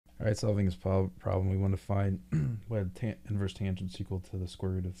All right, solving this problem, we want to find what inverse tangent is equal to the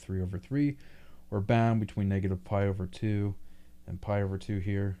square root of 3 over 3. We're bound between negative pi over 2 and pi over 2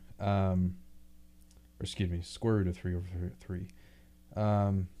 here. Or excuse me, square root of 3 over 3.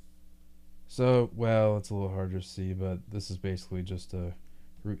 So, well, it's a little harder to see, but this is basically just a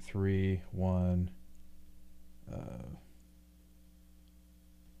root 3, 1,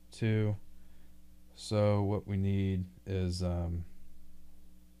 2. So what we need is, and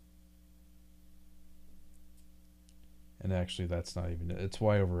actually that's not even, it's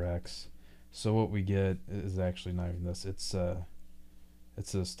y over x. So what we get is actually not even this. It's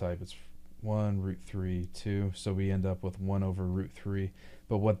this type. It's 1 root 3 2. So we end up with 1 over root 3.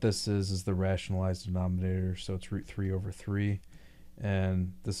 But what this is the rationalized denominator. So it's root 3 over 3,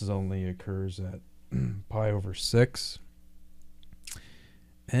 and this is only occurs at pi over 6.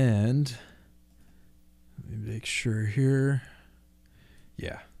 And let me make sure here.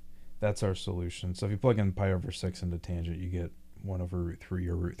 Yeah, that's our solution. So if you plug in pi over 6 into tangent, you get 1 over root 3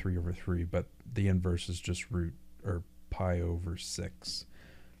 or root 3 over 3, but the inverse is just root or pi over 6.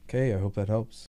 Okay, I hope that helps.